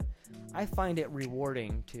dick, but I find it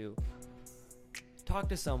rewarding to talk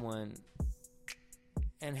to someone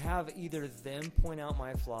and have either them point out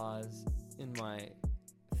my flaws in my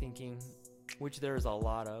thinking, which there's a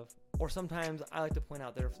lot of, or sometimes I like to point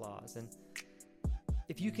out their flaws. And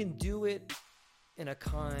if you can do it in a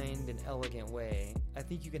kind and elegant way, I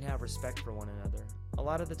think you can have respect for one another. A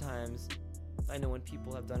lot of the times, I know when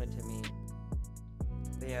people have done it to me,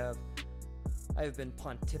 I've been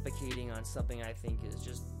pontificating on something I think is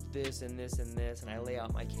just this and this and this, and I lay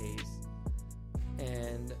out my case.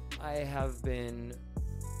 And I have been,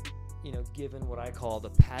 given what I call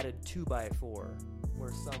the padded 2x4,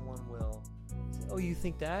 where someone will say, oh, you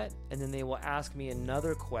think that? And then they will ask me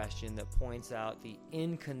another question that points out the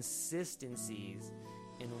inconsistencies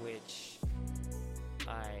in which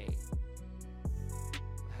I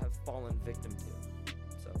have fallen victim to.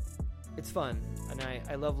 So it's fun, and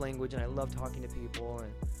I love language, and I love talking to people,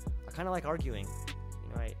 and I kind of like arguing.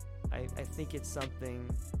 I think it's something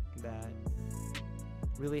that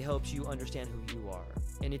really helps you understand who you are.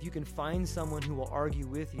 And if you can find someone who will argue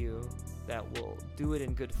with you that will do it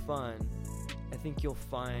in good fun, I think you'll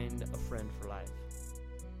find a friend for life.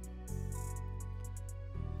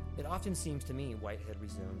 It often seems to me, Whitehead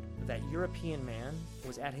resumed, that European man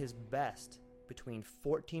was at his best between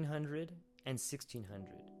 1400 and 1600.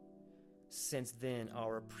 Since then,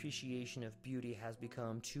 our appreciation of beauty has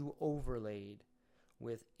become too overlaid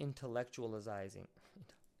with intellectualizing.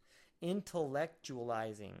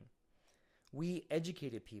 We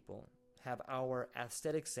educated people have our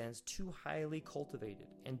aesthetic sense too highly cultivated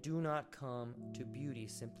and do not come to beauty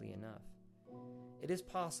simply enough. It is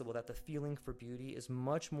possible that the feeling for beauty is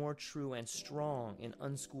much more true and strong in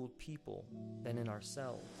unschooled people than in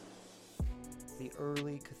ourselves. The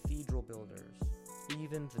early cathedral builders,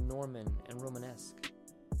 even the Norman and Romanesque,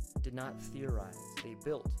 did not theorize, they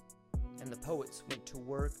built, and the poets went to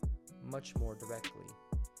work much more directly.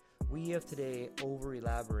 We of today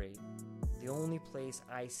over-elaborate. The only place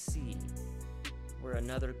I see where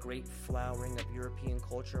another great flowering of European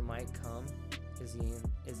culture might come is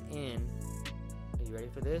in, are you ready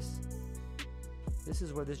for this? This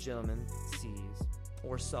is where this gentleman sees,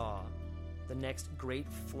 or saw, the next great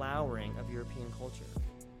flowering of European culture.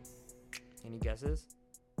 Any guesses?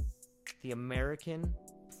 The American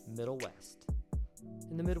Middle West.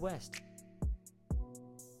 In the Midwest.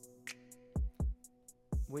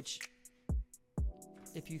 Which,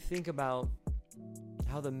 if you think about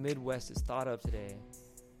how the Midwest is thought of today,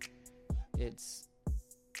 it's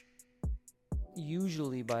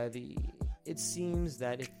usually it seems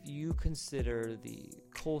that if you consider the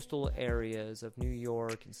coastal areas of New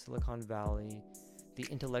York and Silicon Valley the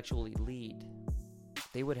intellectual elite,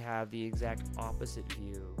 they would have the exact opposite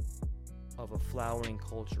view of a flowering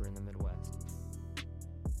culture in the Midwest.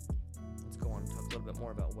 Let's go on and talk a little bit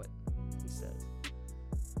more about what he says.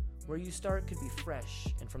 Where you start could be fresh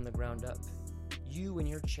and from the ground up. You in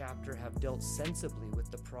your chapter have dealt sensibly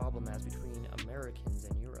with the problem as between Americans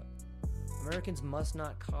and Europe. Americans must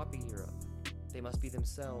not copy Europe. They must be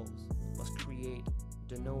themselves, must create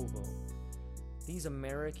de novo. These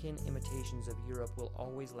American imitations of Europe will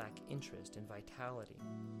always lack interest and vitality,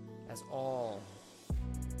 as all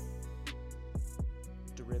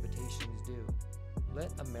derivations do.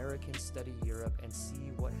 Let Americans study Europe and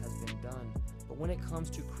see what has been done, but when it comes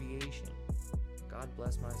to creation, God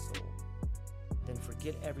bless my soul, then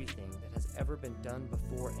forget everything that has ever been done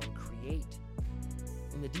before and create.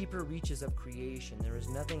 In the deeper reaches of creation, there is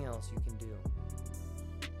nothing else you can do.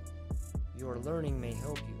 Your learning may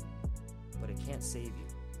help you, but it can't save you.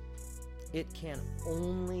 It can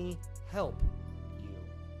only help you.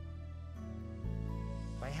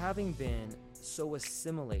 By having been so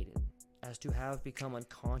assimilated as to have become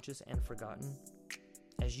unconscious and forgotten,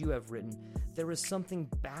 as you have written, there is something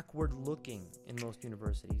backward-looking in most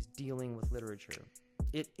universities dealing with literature.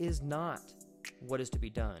 It is not what is to be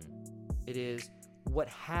done. It is what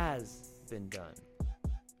has been done.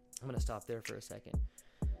 I'm going to stop there for a second.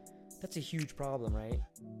 That's a huge problem, right?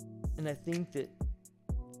 And I think that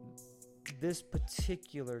this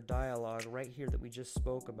particular dialogue right here that we just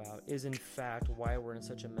spoke about is in fact why we're in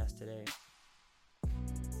such a mess today.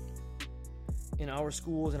 In our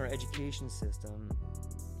schools and our education system,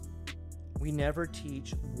 we never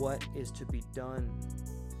teach what is to be done.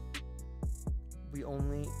 We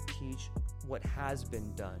only teach what has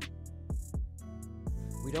been done.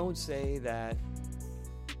 We don't say that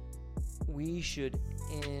we should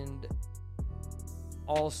end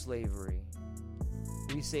all slavery.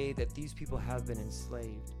 We say that these people have been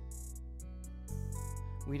enslaved.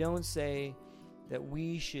 We don't say that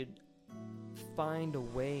we should find a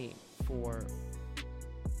way for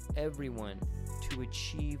everyone to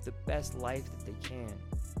achieve the best life that they can.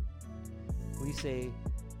 We say,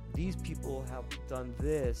 these people have done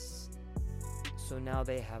this, so now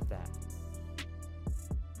they have that.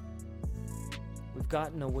 We've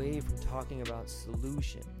gotten away from talking about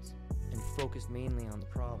solutions and focused mainly on the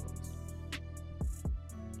problems.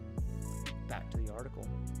 Back to the article.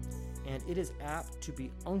 And it is apt to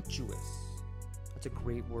be unctuous. That's a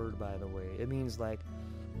great word, by the way. It means like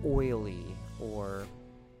oily or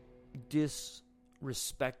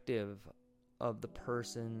disrespective of the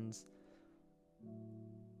person's.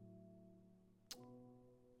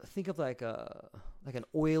 Think of like an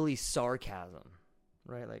oily sarcasm,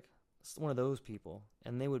 right? Like one of those people,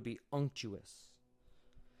 and they would be unctuous.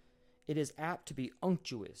 It is apt to be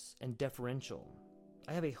unctuous and deferential.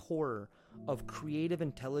 I have a horror of creative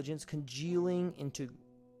intelligence congealing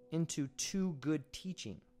into too good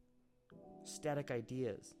teaching, static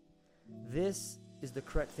ideas. This is the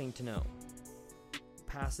correct thing to know.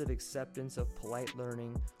 Passive acceptance of polite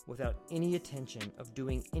learning without any intention of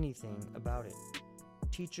doing anything about it.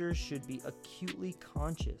 Teachers should be acutely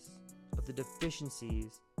conscious of the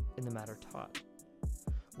deficiencies in the matter taught.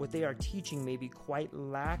 What they are teaching may be quite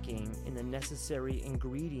lacking in the necessary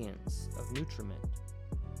ingredients of nutriment.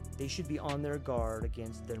 They should be on their guard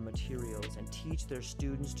against their materials and teach their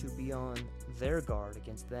students to be on their guard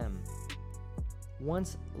against them.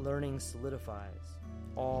 Once learning solidifies,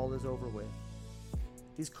 all is over with.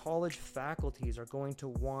 These college faculties are going to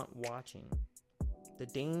want watching. The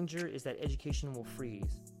danger is that education will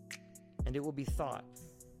freeze, and it will be thought,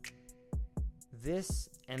 this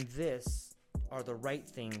and this are the right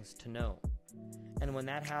things to know. And when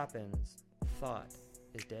that happens, thought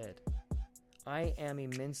is dead. I am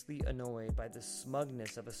immensely annoyed by the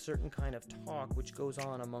smugness of a certain kind of talk which goes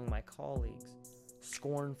on among my colleagues.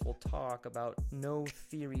 Scornful talk about no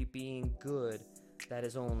theory being good that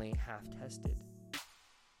is only half-tested,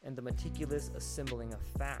 and the meticulous assembling of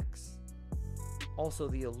facts. Also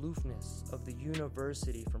the aloofness of the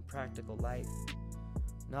university from practical life,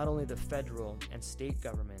 not only the federal and state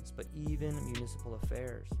governments, but even municipal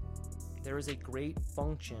affairs. There is a great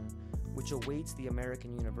function which awaits the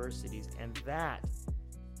American universities, and that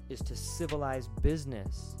is to civilize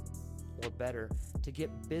business, or better, to get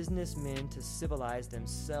businessmen to civilize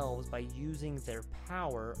themselves by using their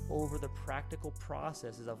power over the practical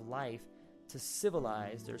processes of life to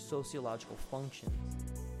civilize their sociological functions.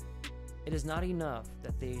 It is not enough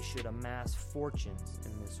that they should amass fortunes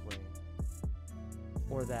in this way,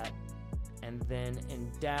 or that, and then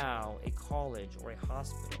endow a college or a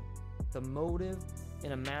hospital. The motive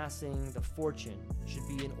in amassing the fortune should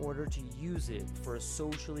be in order to use it for a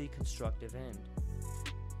socially constructive end.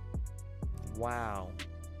 Wow.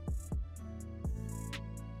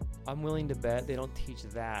 I'm willing to bet they don't teach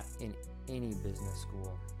that in any business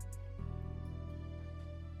school.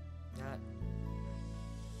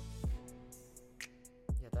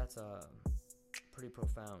 That's pretty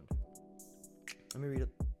profound. Let me read a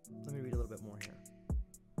little bit more here.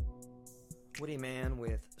 Would a man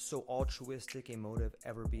with so altruistic a motive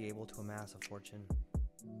ever be able to amass a fortune?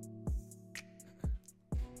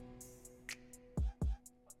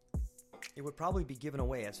 It would probably be given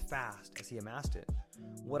away as fast as he amassed it.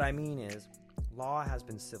 What I mean is, law has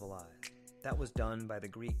been civilized. That was done by the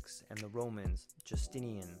Greeks and the Romans,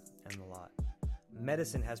 Justinian and the lot.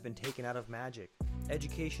 Medicine has been taken out of magic.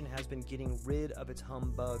 Education has been getting rid of its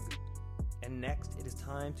humbug. And next, it is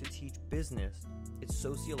time to teach business its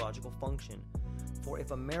sociological function. For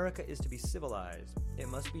if America is to be civilized, it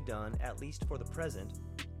must be done, at least for the present,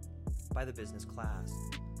 by the business class,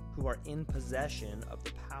 who are in possession of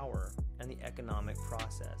the power and the economic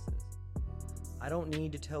processes. I don't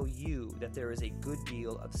need to tell you that there is a good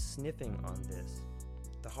deal of sniffing on this.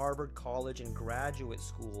 The Harvard College and graduate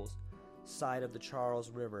schools side of the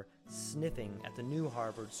Charles River, sniffing at the new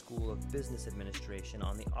Harvard School of Business Administration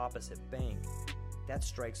on the opposite bank. That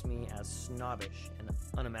strikes me as snobbish and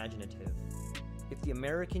unimaginative. If the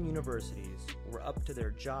American universities were up to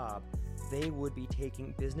their job, they would be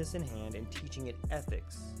taking business in hand and teaching it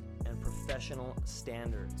ethics and professional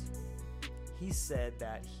standards. He said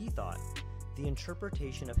that he thought the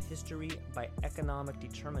interpretation of history by economic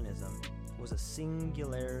determinism was a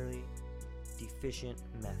singularly deficient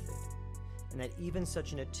method, and that even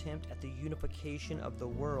such an attempt at the unification of the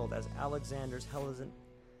world as Alexander's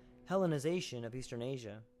Hellenization of Eastern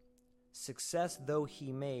Asia, success though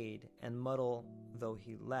he made and muddle though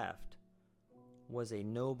he left, was a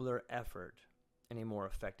nobler effort and a more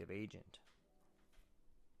effective agent.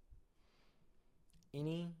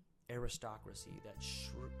 Any aristocracy that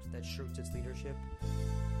shirks its leadership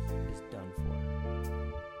is done for.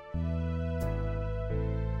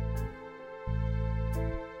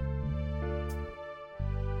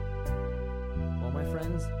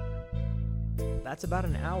 that's about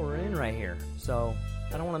an hour in right here. So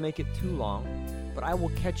I don't want to make it too long, but I will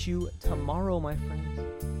catch you tomorrow, my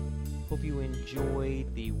friends. Hope you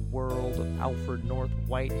enjoyed the world of Alfred North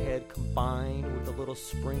Whitehead combined with a little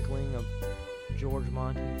sprinkling of George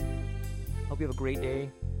Monty. Hope you have a great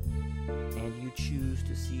day, and you choose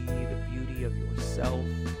to see the beauty of yourself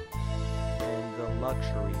and the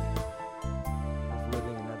luxury of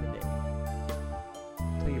living another day.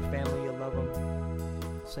 Tell your family you love them.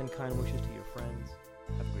 Send kind wishes to your friends.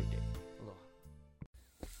 Have a great day. Aloha.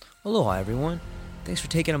 Aloha, everyone. Thanks for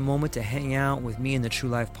taking a moment to hang out with me in the True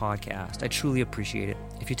Life Podcast. I truly appreciate it.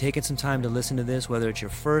 If you're taking some time to listen to this, whether it's your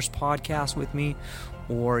first podcast with me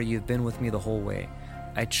or you've been with me the whole way,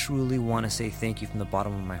 I truly want to say thank you from the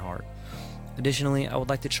bottom of my heart. Additionally, I would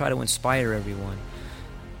like to try to inspire everyone.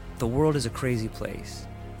 The world is a crazy place,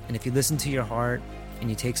 and if you listen to your heart and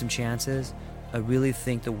you take some chances, I really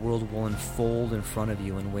think the world will unfold in front of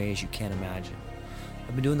you in ways you can't imagine.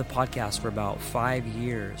 I've been doing the podcast for about 5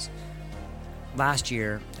 years. Last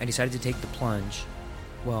year, I decided to take the plunge.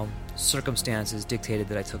 Well, circumstances dictated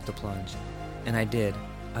that I took the plunge, and I did.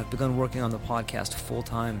 I've begun working on the podcast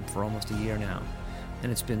full-time for almost a year now, and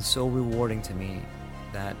it's been so rewarding to me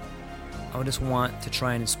that I would just want to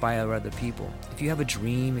try and inspire other people. If you have a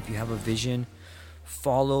dream, if you have a vision,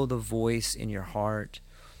 follow the voice in your heart,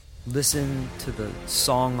 listen to the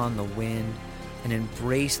song on the wind, and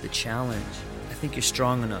embrace the challenge. I think you're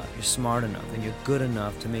strong enough, you're smart enough, and you're good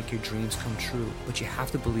enough to make your dreams come true, but you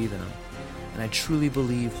have to believe in them. And I truly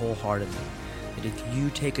believe wholeheartedly that if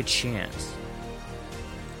you take a chance,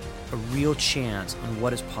 a real chance on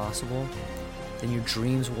what is possible, then your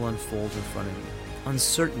dreams will unfold in front of you.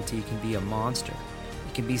 Uncertainty can be a monster.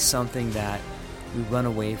 It can be something that we run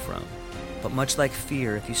away from. But much like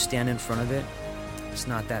fear, if you stand in front of it, it's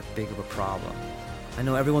not that big of a problem. I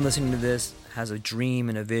know everyone listening to this has a dream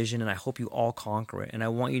and a vision, and I hope you all conquer it. And I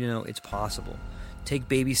want you to know it's possible. Take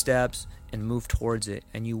baby steps and move towards it,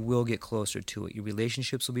 and you will get closer to it. Your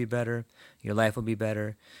relationships will be better. Your life will be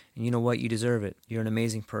better. And you know what? You deserve it. You're an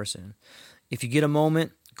amazing person. If you get a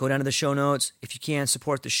moment, go down to the show notes. If you can,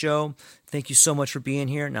 support the show. Thank you so much for being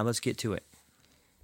here. Now let's get to it.